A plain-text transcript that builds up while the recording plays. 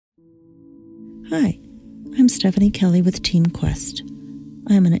Hi, I'm Stephanie Kelly with Team Quest.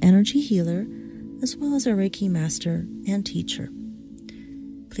 I am an energy healer as well as a Reiki master and teacher.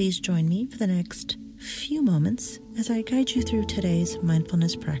 Please join me for the next few moments as I guide you through today's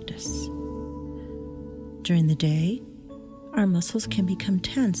mindfulness practice. During the day, our muscles can become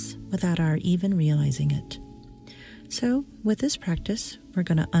tense without our even realizing it. So, with this practice, we're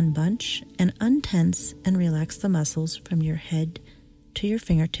going to unbunch and untense and relax the muscles from your head to your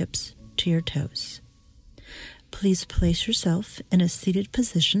fingertips to your toes. Please place yourself in a seated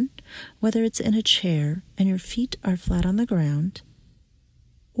position, whether it's in a chair and your feet are flat on the ground,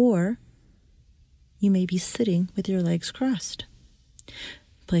 or you may be sitting with your legs crossed.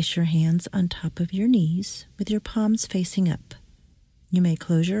 Place your hands on top of your knees with your palms facing up. You may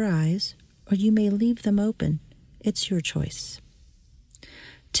close your eyes or you may leave them open. It's your choice.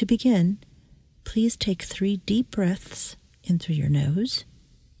 To begin, please take 3 deep breaths in through your nose,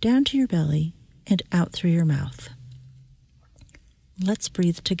 down to your belly, and out through your mouth. Let's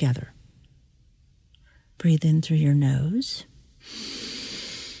breathe together. Breathe in through your nose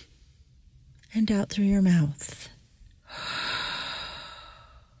and out through your mouth.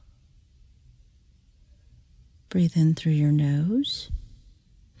 Breathe in through your nose,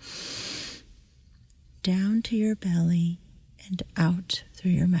 down to your belly, and out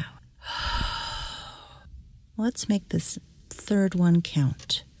through your mouth. Let's make this third one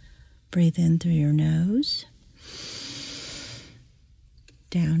count. Breathe in through your nose,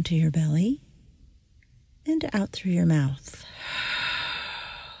 down to your belly, and out through your mouth.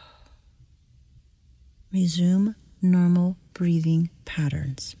 Resume normal breathing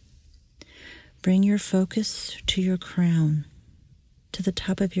patterns. Bring your focus to your crown, to the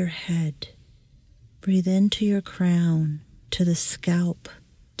top of your head. Breathe into your crown, to the scalp,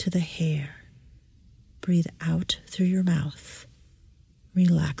 to the hair. Breathe out through your mouth.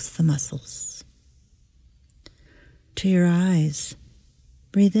 Relax the muscles. To your eyes,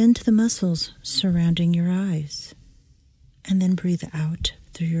 breathe into the muscles surrounding your eyes, and then breathe out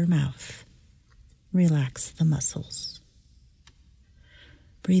through your mouth. Relax the muscles.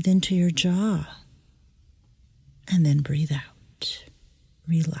 Breathe into your jaw, and then breathe out.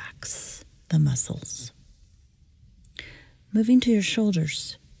 Relax the muscles. Moving to your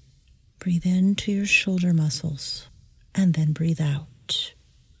shoulders, breathe into your shoulder muscles, and then breathe out.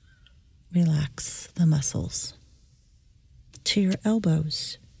 Relax the muscles. To your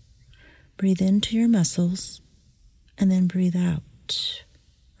elbows, breathe into your muscles, and then breathe out.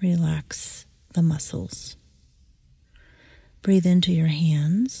 Relax the muscles. Breathe into your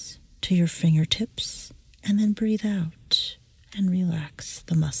hands, to your fingertips, and then breathe out and relax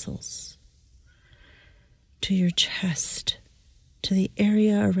the muscles. To your chest, to the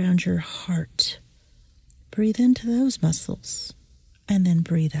area around your heart, breathe into those muscles, and then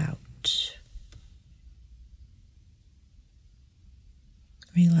breathe out.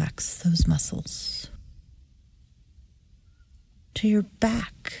 Relax those muscles. To your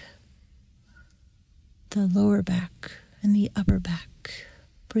back, the lower back and the upper back,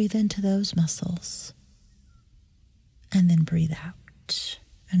 breathe into those muscles, and then breathe out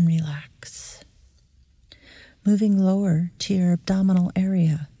and relax. Moving lower to your abdominal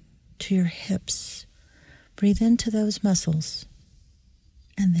area, to your hips, breathe into those muscles,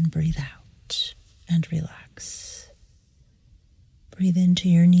 and then breathe out and relax. Breathe into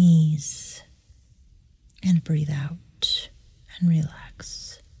your knees and breathe out and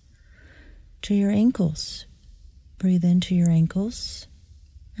relax. To your ankles, breathe into your ankles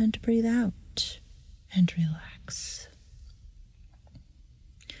and breathe out and relax.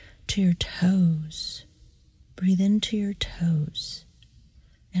 To your toes, breathe into your toes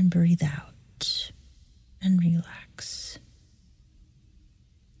and breathe out and relax.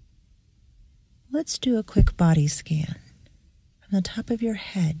 Let's do a quick body scan from the top of your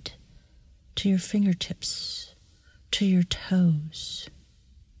head to your fingertips to your toes.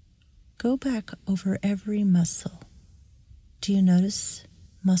 Go back over every muscle. Do you notice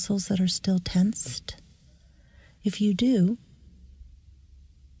muscles that are still tensed? If you do,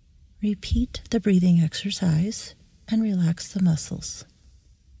 repeat the breathing exercise and relax the muscles.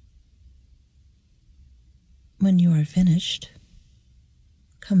 When you are finished,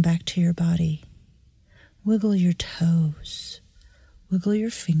 come back to your body. Wiggle your toes, wiggle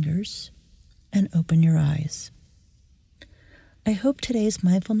your fingers, and open your eyes. I hope today's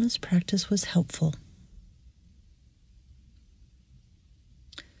mindfulness practice was helpful.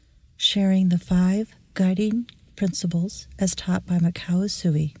 Sharing the 5 guiding principles as taught by Mikao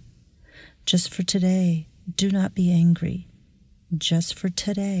Usui. Just for today, do not be angry. Just for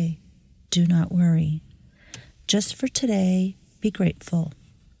today, do not worry. Just for today, be grateful.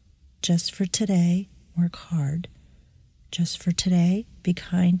 Just for today, work hard. Just for today, be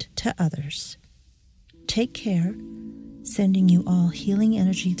kind to others. Take care, sending you all healing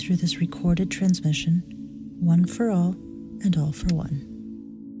energy through this recorded transmission, one for all and all for one.